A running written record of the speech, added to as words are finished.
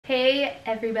Hey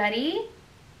everybody.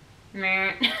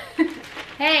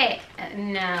 Hey,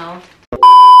 no.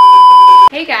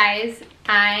 Hey guys,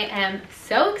 I am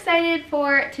so excited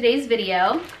for today's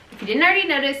video. If you didn't already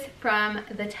notice from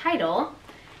the title,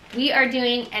 we are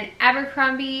doing an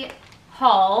Abercrombie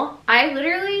haul. I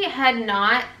literally had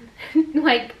not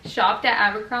shopped at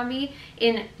Abercrombie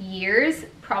in years,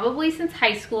 probably since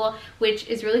high school, which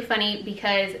is really funny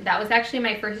because that was actually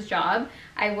my first job.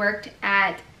 I worked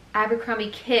at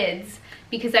Abercrombie Kids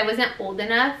because I wasn't old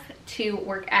enough to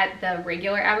work at the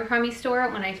regular Abercrombie store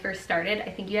when I first started. I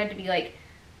think you had to be like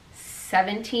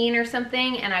 17 or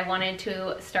something, and I wanted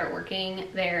to start working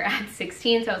there at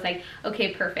 16, so I was like,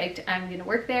 okay, perfect, I'm gonna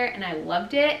work there, and I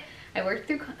loved it. I worked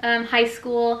through high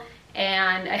school,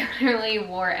 and I literally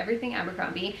wore everything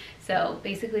Abercrombie, so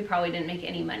basically probably didn't make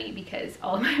any money because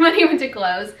all of my money went to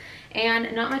clothes,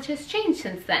 and not much has changed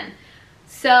since then.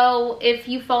 So if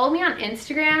you follow me on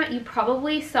Instagram, you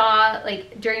probably saw,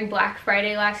 like, during Black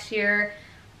Friday last year,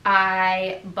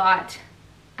 I bought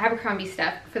Abercrombie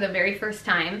stuff for the very first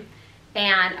time,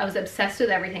 and I was obsessed with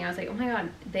everything. I was like, oh my god,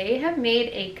 they have made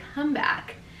a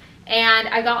comeback. And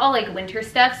I got all like winter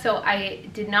stuff, so I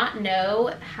did not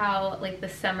know how like the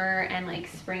summer and like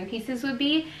spring pieces would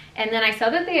be. And then I saw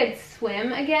that they had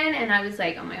swim again, and I was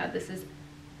like, oh my god, this is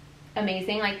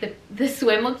amazing. Like the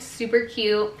swim looked super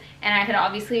cute, and I had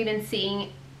obviously been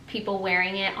seeing people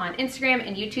wearing it on Instagram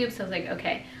and YouTube, so I was like,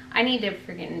 okay, I need to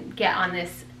freaking get on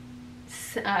this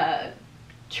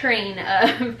train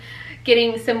of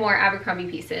getting some more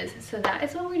Abercrombie pieces. So that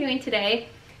is what we're doing today.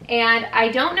 And I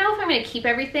don't know if I'm going to keep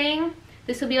everything.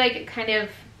 This will be like kind of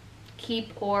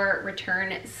keep or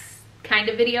return kind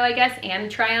of video, I guess,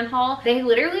 and try on haul. They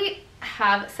literally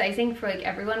have sizing for like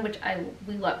everyone, which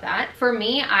we love that. For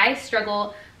me, I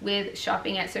struggle with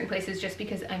shopping at certain places just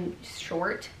because I'm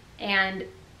short, and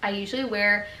I usually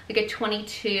wear like a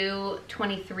 22,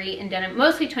 23 in denim,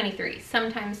 mostly 23,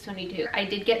 sometimes 22. I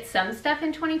did get some stuff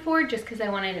in 24 just because I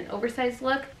wanted an oversized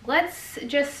look. Let's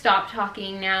just stop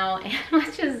talking now and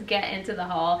let's just get into the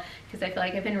haul because I feel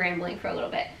like I've been rambling for a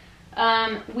little bit.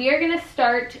 We are gonna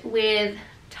start with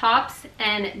tops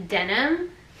and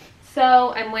denim.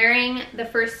 So I'm wearing the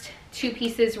first two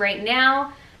pieces right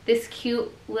now. This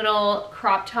cute little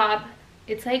crop top.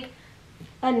 It's like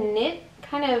a knit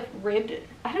kind of ribbed,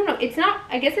 I don't know, it's not,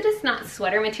 I guess it is not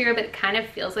sweater material, but it kind of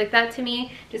feels like that to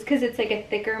me just because it's like a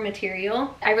thicker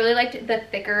material. I really liked the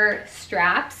thicker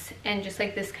straps and just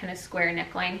like this kind of square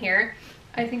neckline here.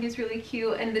 I think is really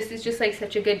cute, and this is just like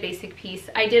such a good basic piece.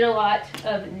 I did a lot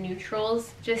of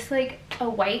neutrals, just like a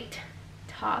white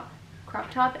top,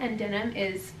 crop top, and denim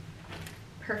is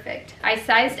perfect. I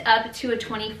sized up to a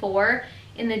 24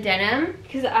 in the denim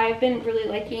because I've been really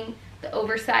liking the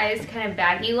oversized kind of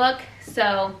baggy look,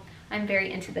 so I'm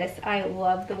very into this. I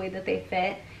love the way that they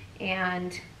fit,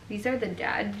 and these are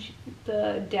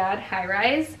the dad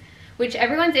high-rise, which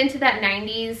everyone's into that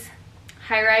 90s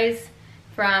high-rise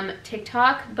from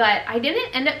TikTok, but I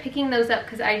didn't end up picking those up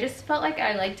because I just felt like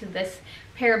I liked this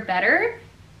pair better.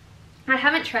 I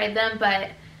haven't tried them, but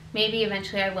maybe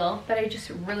eventually I will, but I just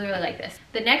really like this.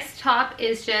 The next top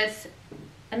is just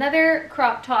another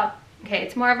crop top. Okay,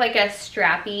 it's more of like a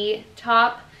strappy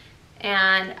top,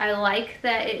 and I like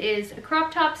that it is a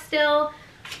crop top still.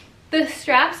 The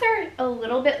straps are a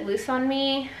little bit loose on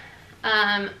me,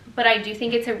 but I do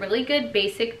think it's a really good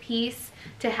basic piece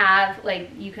to have.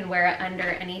 Like, you can wear it under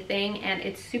anything, and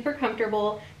it's super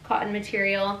comfortable, cotton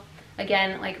material.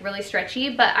 Again, like really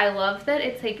stretchy, but I love that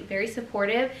it's like very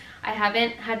supportive. I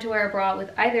haven't had to wear a bra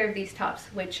with either of these tops,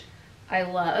 which I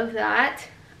love that.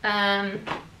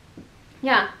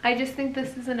 Yeah, I just think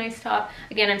this is a nice top.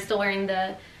 Again, I'm still wearing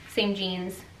the same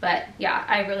jeans, but yeah,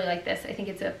 I really like this. I think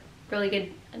it's a really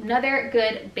good, another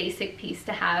good basic piece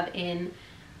to have in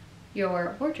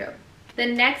your wardrobe. The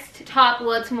next top,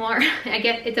 well, it's more, I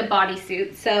guess it's a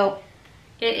bodysuit. So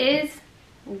it is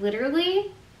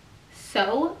literally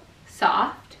so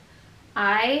soft.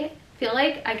 I feel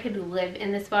like I could live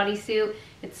in this bodysuit.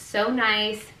 It's so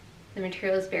nice. The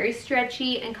material is very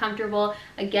stretchy and comfortable.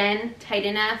 Again, tight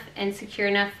enough and secure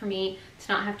enough for me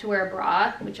to not have to wear a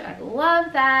bra, which I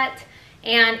love that.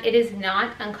 And it is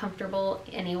not uncomfortable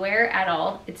anywhere at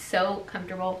all. It's so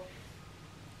comfortable.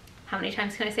 How many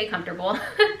times can I say comfortable?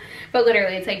 But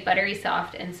literally, it's like buttery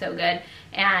soft and so good.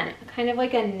 And kind of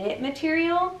like a knit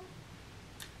material,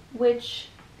 which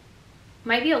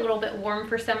might be a little bit warm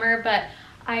for summer, but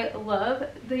I love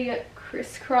the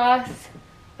crisscross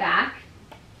back.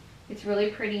 It's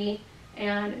really pretty,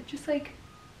 and just like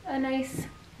a nice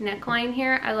neckline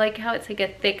here. I like how it's like a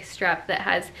thick strap that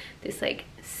has this like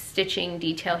stitching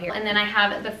detail here. And then I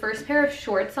have the first pair of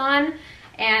shorts on,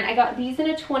 And I got these in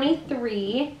a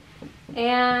 23,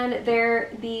 and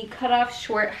they're the cutoff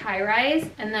short high rise,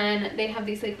 and then they have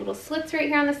these like little slits right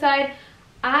here on the side.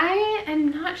 I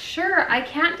am not sure. I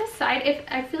can't decide if,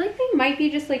 I feel like they might be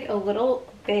just like a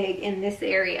little big in this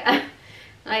area.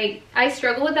 Like, I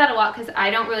struggle with that a lot because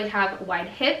I don't really have wide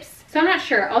hips. So I'm not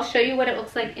sure. I'll show you what it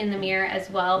looks like in the mirror as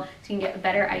well so you can get a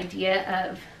better idea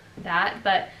of that.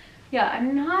 But yeah,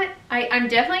 I'm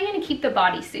definitely going to keep the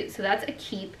bodysuit. So that's a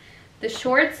keep. The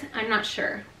shorts, I'm not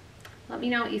sure. Let me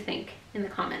know what you think in the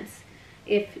comments.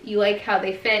 If you like how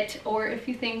they fit or if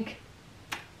you think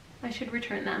I should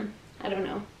return them. I don't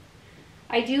know.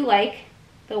 I do like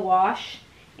the wash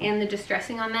and the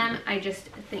distressing on them. I just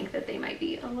think that they might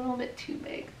be a little bit too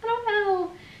big. I don't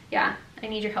know. Yeah, I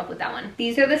need your help with that one.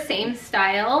 These are the same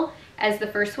style as the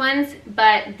first ones,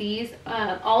 but these,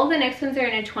 all of the next ones are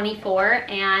in a 24,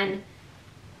 and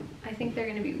I think they're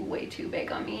gonna be way too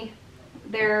big on me.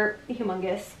 They're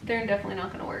humongous. They're definitely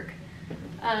not gonna work.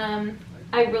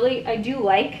 I do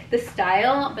like the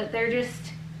style, but they're just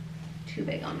too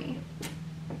big on me.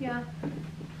 Yeah.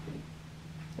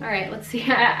 All right, let's see.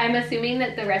 I'm assuming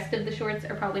that the rest of the shorts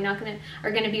are probably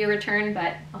are gonna be a return,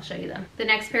 but I'll show you them. The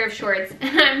next pair of shorts,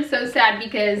 and I'm so sad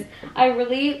because I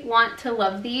really want to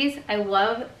love these. I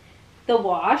love the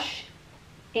wash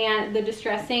and the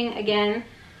distressing again,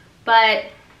 but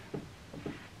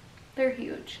they're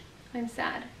huge. I'm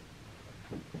sad.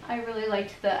 I really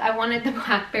liked I wanted the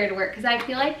black pair to work because I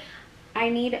feel like I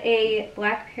need a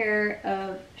black pair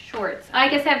of shorts. I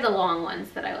guess I have the long ones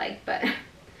that I like, but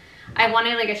I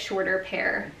wanted like a shorter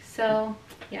pair. So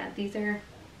yeah, these are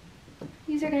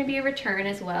gonna be a return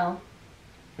as well.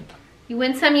 You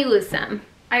win some, you lose some.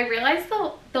 I realized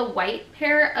the white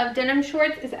pair of denim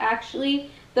shorts is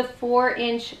actually the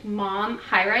 4-inch mom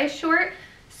high-rise short.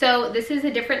 So this is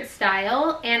a different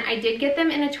style, and I did get them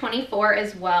in a 24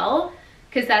 as well,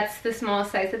 because that's the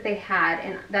smallest size that they had,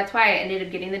 and that's why I ended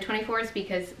up getting the 24s,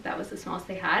 because that was the smallest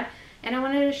they had. And I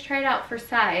wanted to just try it out for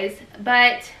size,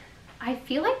 but I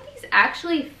feel like these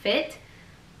actually fit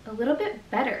a little bit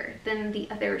better than the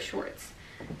other shorts.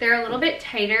 They're a little bit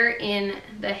tighter in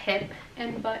the hip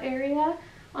and butt area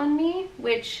on me,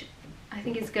 which I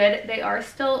think is good. They are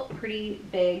still pretty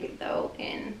big though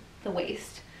in the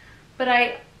waist, but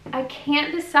I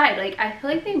can't decide. Like, I feel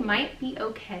like they might be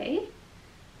okay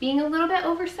being a little bit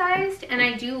oversized, and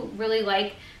I do really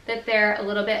like that they're a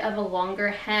little bit of a longer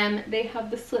hem. They have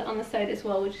the slit on the side as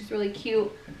well, which is really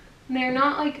cute. And they're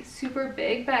not like super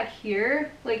big back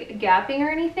here, like gapping or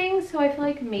anything, so I feel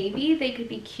like maybe they could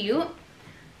be cute,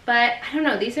 but I don't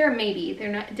know. These are a maybe.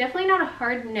 They're definitely not a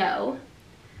hard no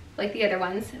like the other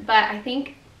ones, but I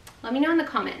think, let me know in the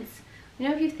comments. You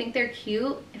know, if you think they're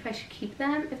cute, if I should keep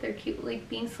them, if they're cute like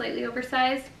being slightly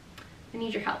oversized. I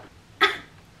need your help.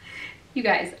 You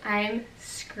guys, I'm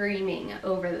screaming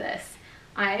over this.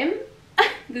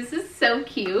 This is so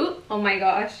cute. Oh my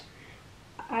gosh.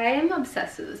 I am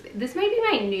obsessed with this. This might be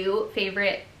my new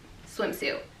favorite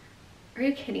swimsuit. Are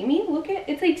you kidding me? Look at,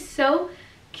 it's like so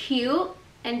cute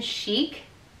and chic.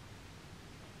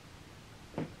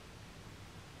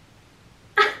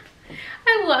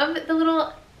 I love the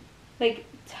little like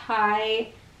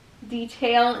tie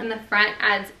detail in the front.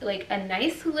 Adds like a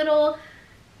nice little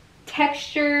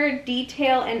texture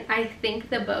detail, and I think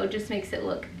the bow just makes it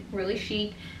look really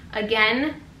chic.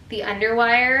 Again, the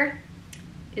underwire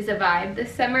is a vibe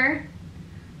this summer.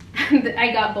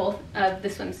 I got both of the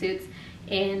swimsuits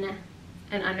in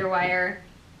an underwire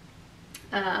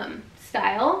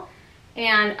style,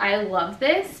 and I love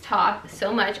this top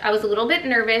so much. I was a little bit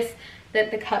nervous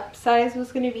that the cup size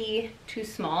was going to be too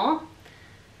small,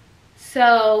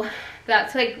 so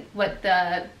that's like what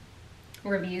the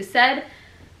review said,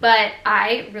 but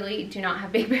I really do not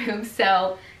have big boobs,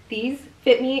 so these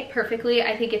fit me perfectly.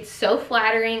 I think it's so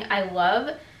flattering. I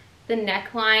love the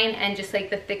neckline and just like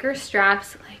the thicker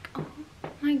straps. Like, oh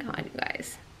my god, you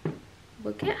guys,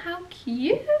 look at how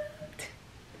cute.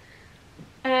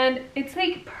 And it's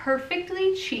like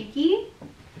perfectly cheeky,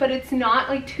 but it's not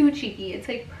like too cheeky. It's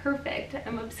like perfect.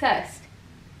 I'm obsessed.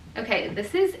 Okay,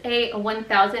 this is a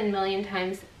 1,000 million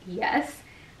times yes.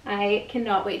 I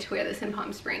cannot wait to wear this in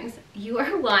Palm Springs. You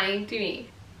are lying to me.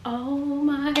 Oh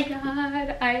my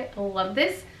god, I love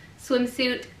this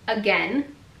swimsuit.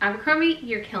 Again, Abercrombie,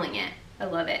 you're killing it. I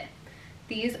love it.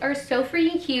 These are so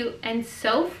freaking cute and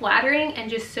so flattering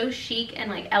and just so chic and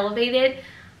like elevated.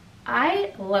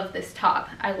 I love this top.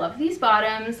 I love these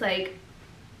bottoms. Like,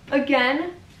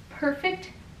 again,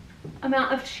 perfect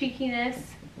amount of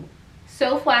cheekiness.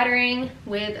 So flattering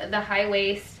with the high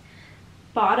waist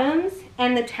bottoms,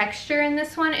 and the texture in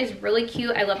this one is really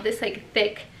cute. I love this like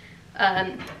thick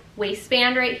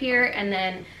waistband right here, and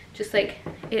then just like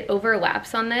it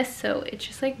overlaps on this, so it's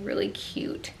just like really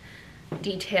cute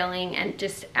detailing and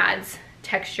just adds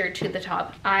texture to the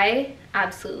top. I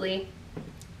absolutely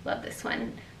love this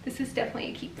one. This is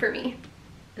definitely a keep for me.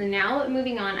 And now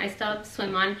moving on, I still have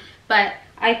swim on, but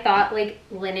I thought like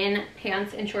linen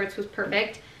pants and shorts was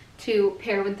perfect to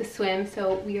pair with the swim,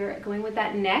 so we are going with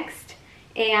that next.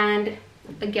 And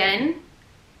again,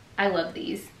 I love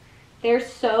these. They're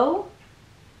so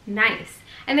nice,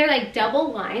 and they're like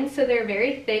double lined, so they're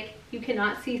very thick. You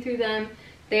cannot see through them.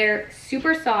 They're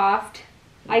super soft.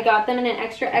 I got them in an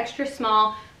extra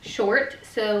small short,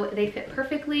 so they fit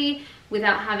perfectly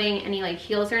without having any like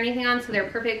heels or anything on, so they're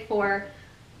perfect for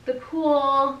the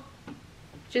pool,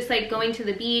 just like going to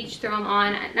the beach, throw them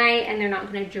on at night, and they're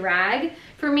not going to drag.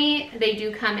 For me, they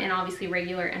do come in obviously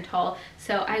regular and tall,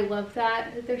 so I love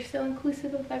that they're so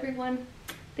inclusive of everyone.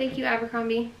 Thank you,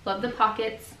 Abercrombie. Love the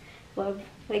pockets, love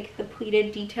like the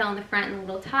pleated detail in the front and the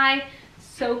little tie.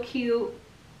 So cute.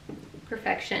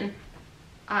 Perfection.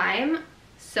 I'm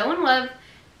so in love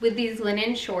with these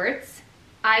linen shorts.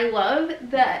 I love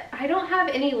that I don't have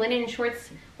any linen shorts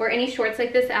or any shorts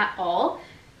like this at all.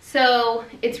 So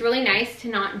it's really nice to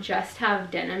not just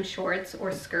have denim shorts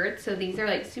or skirts. So these are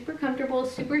like super comfortable,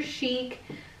 super chic.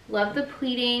 Love the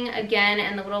pleating again,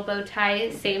 and the little bow tie,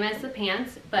 same as the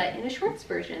pants, but in a shorts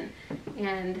version.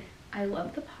 And I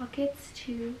love the pockets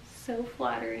too, so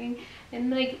flattering. And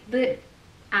like the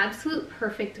absolute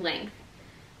perfect length.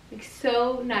 Like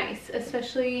so nice,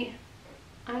 especially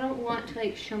I don't want to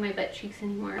like show my butt cheeks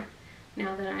anymore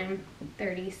now that I'm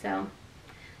 30, so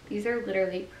these are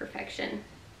literally perfection.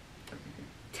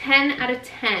 10 out of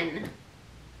 10.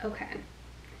 Okay,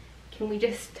 can we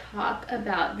just talk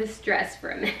about this dress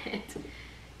for a minute?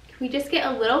 Can we just get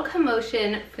a little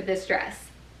commotion for this dress?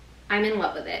 I'm in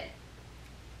love with it.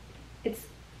 It's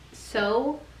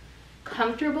so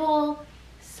comfortable,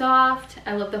 soft.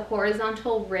 I love the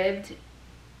horizontal ribbed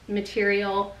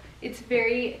material. It's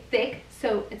very thick,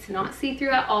 so it's not see-through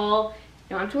at all.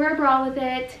 You don't have to wear a bra with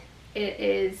it. It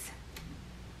is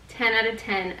 10 out of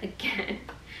 10 again.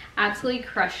 Absolutely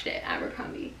crushed it,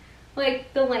 Abercrombie.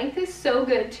 Like the length is so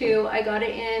good too. I got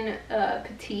it in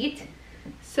petite,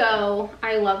 so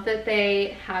I love that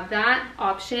they have that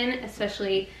option,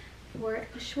 especially for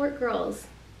short girls.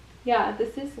 Yeah,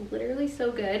 this is literally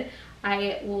so good.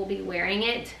 I will be wearing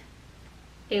it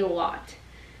a lot.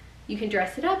 You can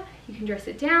dress it up, you can dress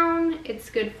it down. It's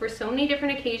good for so many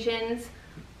different occasions.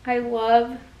 I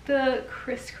love the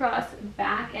crisscross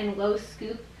back and low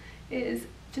scoop. It is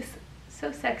just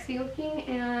so sexy looking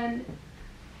and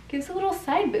gives a little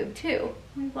side boob too.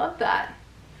 I love that.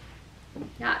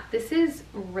 Yeah, this is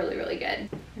really, really good.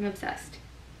 I'm obsessed.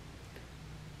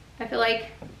 I feel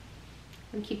like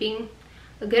I'm keeping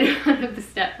a good amount of the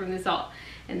stuff from this haul,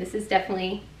 and this is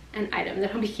definitely an item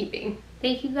that I'll be keeping.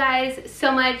 Thank you guys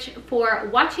so much for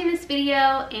watching this video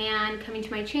and coming to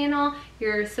my channel.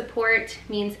 Your support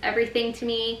means everything to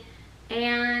me.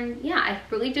 And yeah, I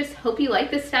really just hope you like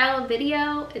this style of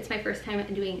video. It's my first time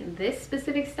doing this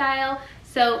specific style.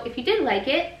 So if you did like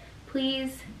it,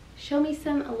 please show me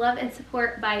some love and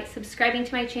support by subscribing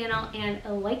to my channel and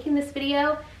liking this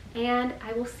video. And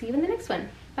I will see you in the next one.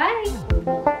 Bye.